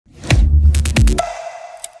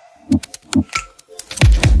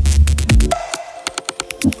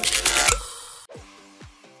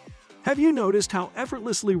Have you noticed how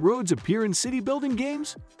effortlessly roads appear in city building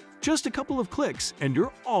games? Just a couple of clicks and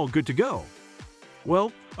you're all good to go.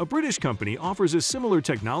 Well, a British company offers a similar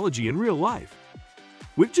technology in real life.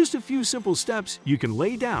 With just a few simple steps, you can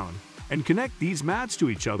lay down and connect these mats to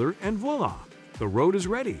each other and voila, the road is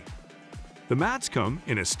ready. The mats come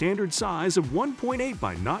in a standard size of 1.8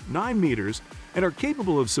 by 0.9 meters and are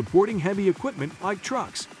capable of supporting heavy equipment like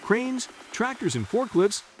trucks, cranes, tractors and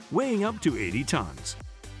forklifts weighing up to 80 tons.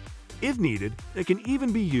 If needed, they can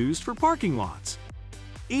even be used for parking lots.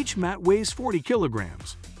 Each mat weighs 40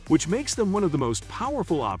 kilograms, which makes them one of the most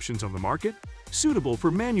powerful options on the market, suitable for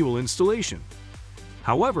manual installation.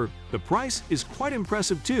 However, the price is quite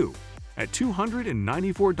impressive too, at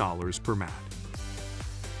 $294 per mat.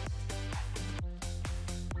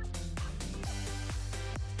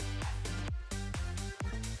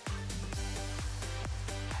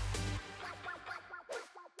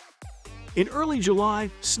 In early July,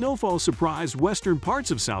 snowfall surprised western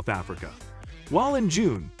parts of South Africa, while in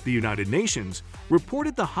June, the United Nations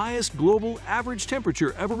reported the highest global average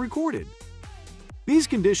temperature ever recorded. These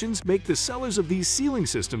conditions make the sellers of these ceiling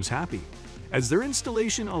systems happy, as their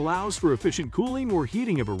installation allows for efficient cooling or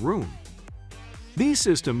heating of a room. These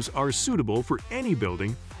systems are suitable for any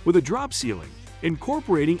building with a drop ceiling,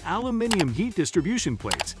 incorporating aluminum heat distribution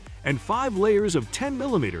plates and 5 layers of 10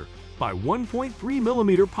 mm by 1.3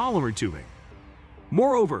 mm polymer tubing.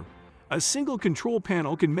 Moreover, a single control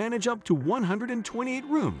panel can manage up to 128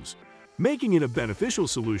 rooms, making it a beneficial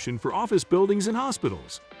solution for office buildings and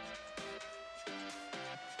hospitals.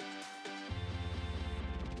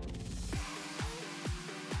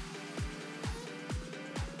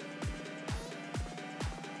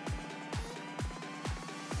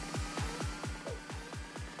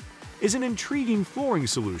 Is an intriguing flooring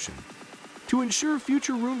solution. To ensure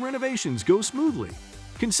future room renovations go smoothly,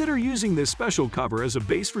 consider using this special cover as a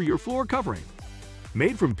base for your floor covering.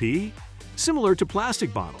 Made from PE, similar to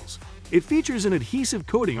plastic bottles, it features an adhesive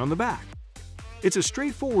coating on the back. It's a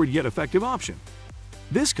straightforward yet effective option.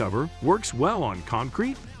 This cover works well on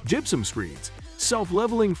concrete, gypsum screeds,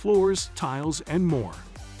 self-leveling floors, tiles, and more.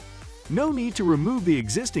 No need to remove the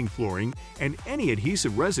existing flooring, and any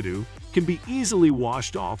adhesive residue can be easily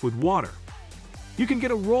washed off with water. You can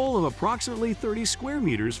get a roll of approximately 30 square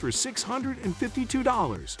meters for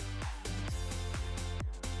 $652.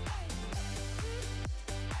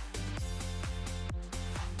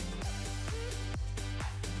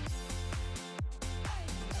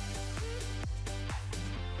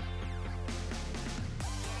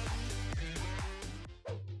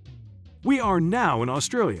 We are now in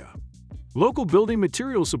Australia. Local building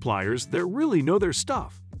material suppliers that really know their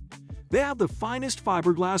stuff. They have the finest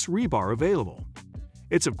fiberglass rebar available.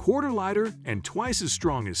 It's a quarter lighter and twice as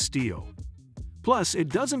strong as steel. Plus, it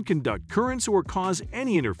doesn't conduct currents or cause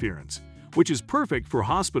any interference, which is perfect for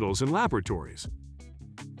hospitals and laboratories.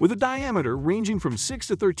 With a diameter ranging from 6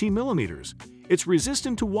 to 13 millimeters, it's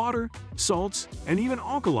resistant to water, salts, and even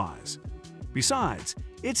alkalis. Besides,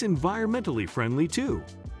 it's environmentally friendly too.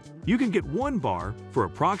 You can get 1 bar for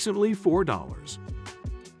approximately $4.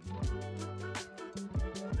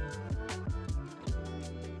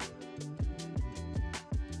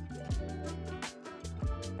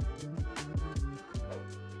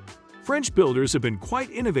 French builders have been quite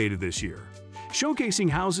innovative this year, showcasing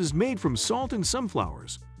houses made from salt and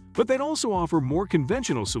sunflowers, but they'd also offer more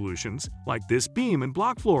conventional solutions like this beam and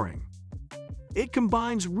block flooring. It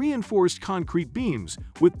combines reinforced concrete beams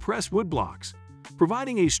with pressed wood blocks,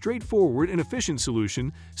 providing a straightforward and efficient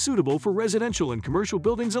solution suitable for residential and commercial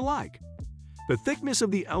buildings alike. The thickness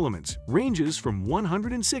of the elements ranges from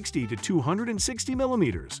 160 to 260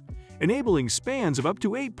 millimeters, enabling spans of up to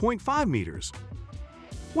 8.5 meters.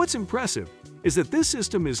 What's impressive is that this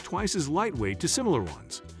system is twice as lightweight to similar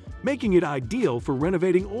ones, making it ideal for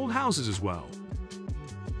renovating old houses as well.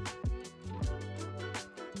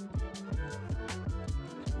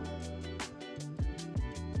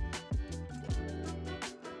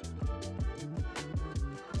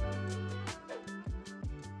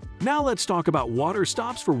 Now let's talk about water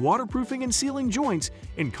stops for waterproofing and sealing joints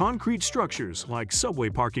in concrete structures like subway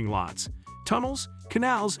parking lots, tunnels,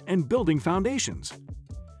 canals, and building foundations.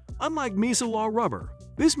 Unlike Mesa-Law rubber,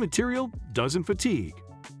 this material doesn't fatigue.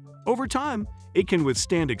 Over time, it can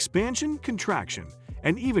withstand expansion, contraction,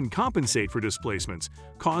 and even compensate for displacements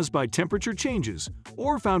caused by temperature changes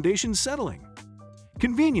or foundation settling.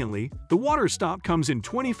 Conveniently, the water stop comes in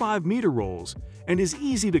 25-meter rolls and is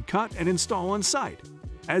easy to cut and install on site,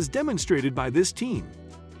 as demonstrated by this team.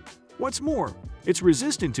 What's more, it's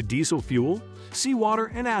resistant to diesel fuel,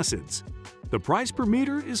 seawater, and acids. The price per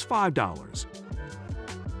meter is $5.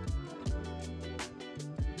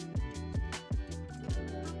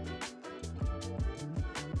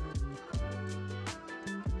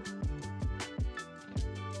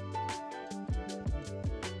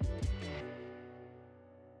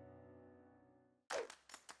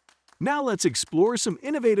 Now let's explore some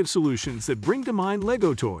innovative solutions that bring to mind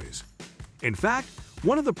Lego toys. In fact,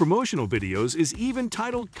 one of the promotional videos is even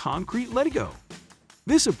titled Concrete Lego.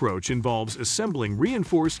 This approach involves assembling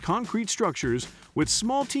reinforced concrete structures with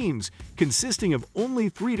small teams consisting of only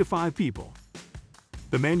 3 to 5 people.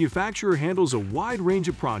 The manufacturer handles a wide range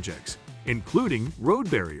of projects, including road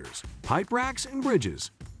barriers, pipe racks, and bridges.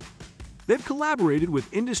 They've collaborated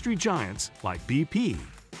with industry giants like BP,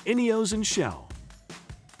 Ineos, and Shell.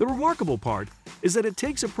 The remarkable part is that it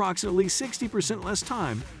takes approximately 60% less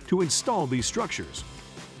time to install these structures.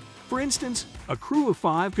 For instance, a crew of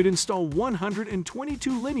 5 could install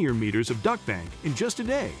 122 linear meters of duct bank in just a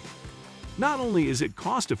day. Not only is it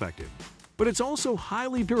cost-effective, but it's also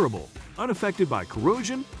highly durable, unaffected by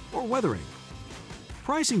corrosion or weathering.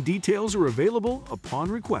 Pricing details are available upon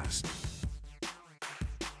request.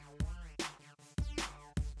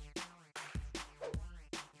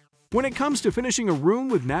 When it comes to finishing a room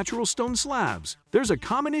with natural stone slabs, there's a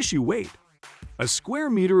common issue: weight. A square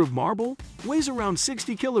meter of marble weighs around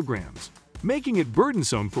 60 kilograms, making it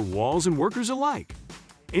burdensome for walls and workers alike.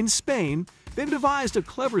 In Spain, they've devised a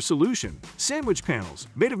clever solution: sandwich panels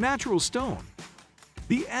made of natural stone.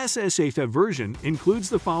 The SSAF version includes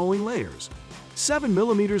the following layers: 7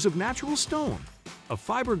 millimeters of natural stone, a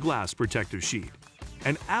fiberglass protective sheet,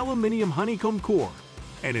 an aluminium honeycomb core,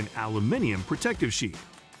 and an aluminium protective sheet.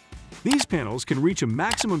 These panels can reach a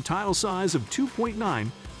maximum tile size of 2.9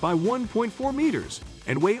 by 1.4 meters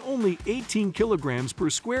and weigh only 18 kilograms per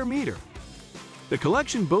square meter. The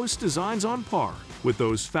collection boasts designs on par with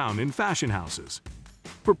those found in fashion houses.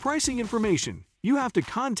 For pricing information, you have to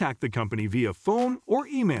contact the company via phone or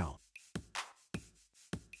email.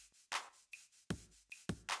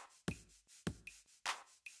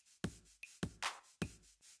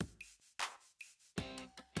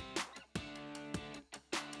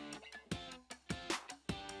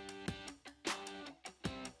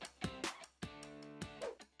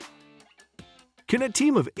 Can a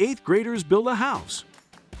team of 8th graders build a house?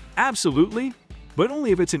 Absolutely, but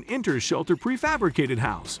only if it's an inter-shelter prefabricated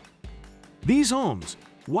house. These homes,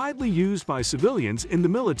 widely used by civilians in the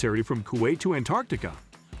military from Kuwait to Antarctica,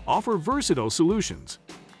 offer versatile solutions.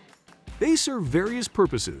 They serve various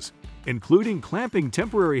purposes, including clamping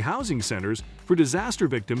temporary housing centers for disaster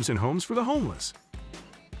victims and homes for the homeless.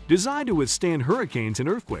 Designed to withstand hurricanes and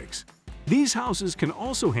earthquakes, these houses can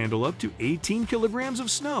also handle up to 18 kilograms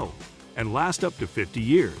of snow and last up to 50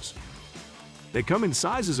 years. They come in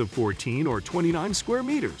sizes of 14 or 29 square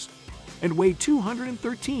meters and weigh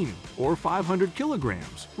 213 or 500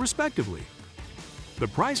 kilograms, respectively. The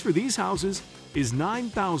price for these houses is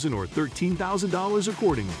 $9,000 or $13,000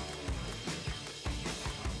 accordingly.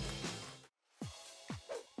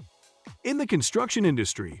 In the construction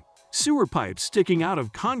industry, sewer pipes sticking out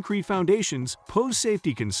of concrete foundations pose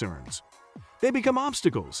safety concerns. They become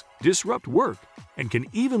obstacles, disrupt work, and can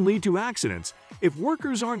even lead to accidents if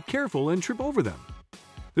workers aren't careful and trip over them.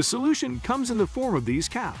 The solution comes in the form of these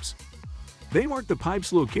caps. They mark the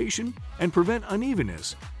pipe's location and prevent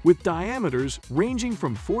unevenness, with diameters ranging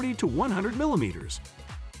from 40 to 100 millimeters.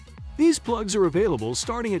 These plugs are available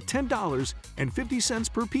starting at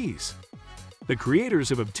 $10.50 per piece. The creators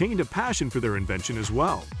have obtained a passion for their invention as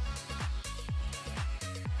well.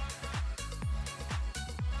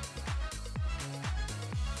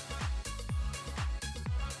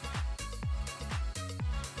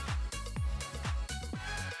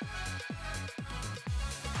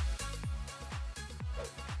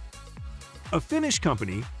 A Finnish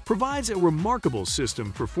company provides a remarkable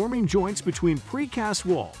system for forming joints between precast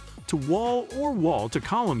wall to wall or wall to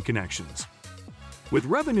column connections. With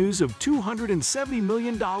revenues of $270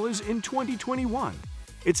 million in 2021,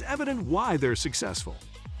 it's evident why they're successful.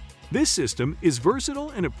 This system is versatile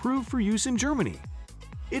and approved for use in Germany.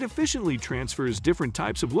 It efficiently transfers different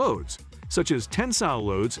types of loads, such as tensile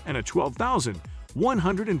loads and a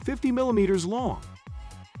 12,150 millimeters long.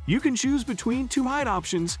 You can choose between 2 height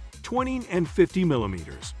options, 20 and 50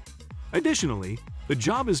 millimeters. Additionally, the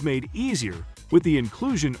job is made easier with the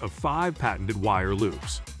inclusion of 5 patented wire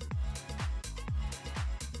loops.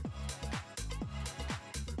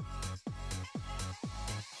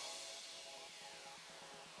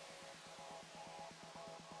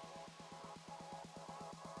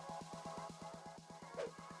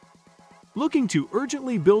 Looking to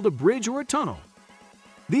urgently build a bridge or a tunnel?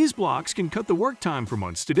 These blocks can cut the work time from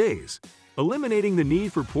months to days, eliminating the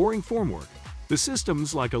need for pouring formwork. The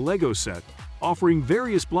system's like a Lego set, offering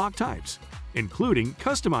various block types, including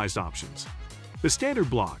customized options. The standard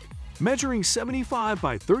block, measuring 75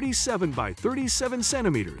 by 37 by 37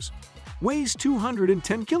 centimeters, weighs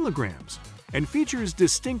 210 kilograms and features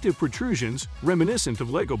distinctive protrusions reminiscent of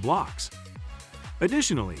Lego blocks.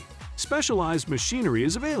 Additionally, specialized machinery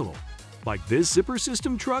is available, like this zipper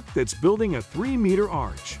system truck that's building a 3-meter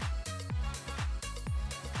arch.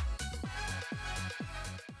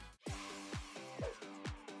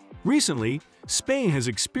 Recently, Spain has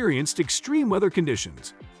experienced extreme weather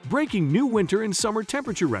conditions, breaking new winter and summer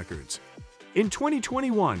temperature records. In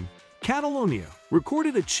 2021, Catalonia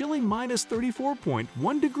recorded a chilling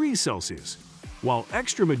 -34.1 degrees Celsius, while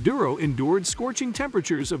Extremadura endured scorching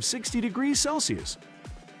temperatures of 60 degrees Celsius.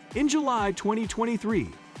 In July 2023,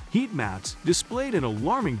 heat maps displayed an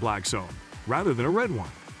alarming black zone rather than a red one.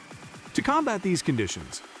 To combat these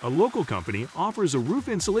conditions, a local company offers a roof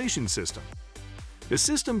insulation system. The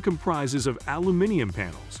system comprises of aluminum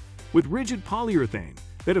panels with rigid polyurethane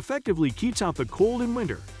that effectively keeps out the cold in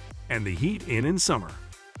winter and the heat in summer.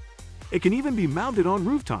 It can even be mounted on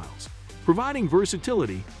roof tiles, providing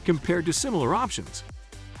versatility compared to similar options.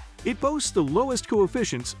 It boasts the lowest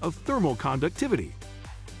coefficients of thermal conductivity.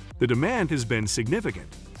 The demand has been significant,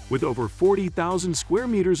 with over 40,000 square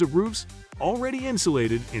meters of roofs already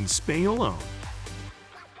insulated in Spain alone.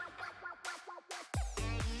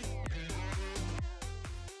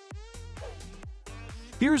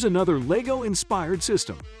 Here's another Lego-inspired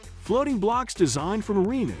system: floating blocks designed for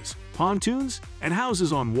marinas, pontoons, and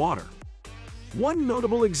houses on water. One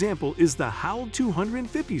notable example is the HOWL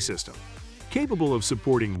 250 system, capable of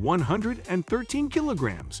supporting 113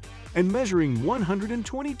 kilograms and measuring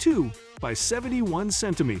 122 by 71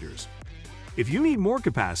 centimeters. If you need more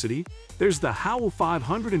capacity, there's the HOWL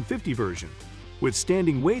 550 version, with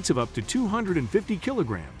standing weights of up to 250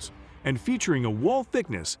 kilograms and featuring a wall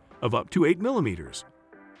thickness of up to 8 millimeters.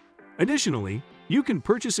 Additionally, you can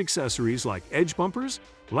purchase accessories like edge bumpers,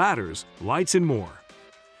 ladders, lights, and more.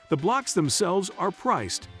 The blocks themselves are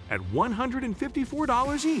priced at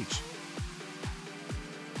 $154 each.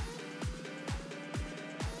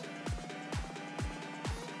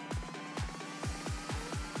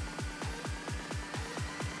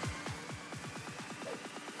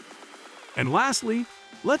 And lastly,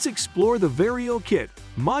 let's explore the Vario Kit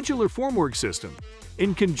modular formwork system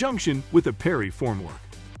in conjunction with the Perry formwork.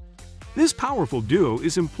 This powerful duo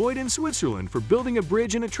is employed in Switzerland for building a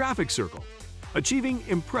bridge in a traffic circle, achieving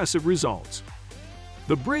impressive results.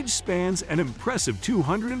 The bridge spans an impressive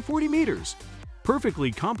 240 meters,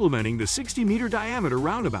 perfectly complementing the 60-meter diameter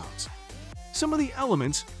roundabouts. Some of the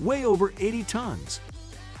elements weigh over 80 tons.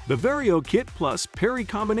 The Vario Kit plus Perry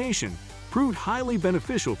combination proved highly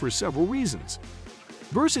beneficial for several reasons.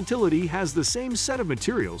 Versatility has the same set of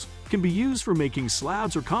materials can be used for making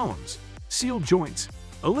slabs or columns, sealed joints,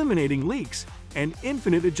 eliminating leaks, and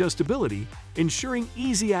infinite adjustability, ensuring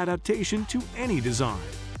easy adaptation to any design.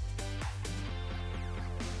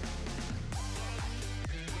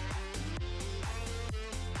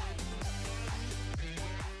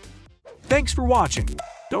 Thanks for watching.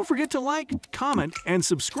 Don't forget to like, comment, and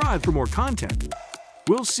subscribe for more content.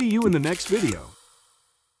 We'll see you in the next video.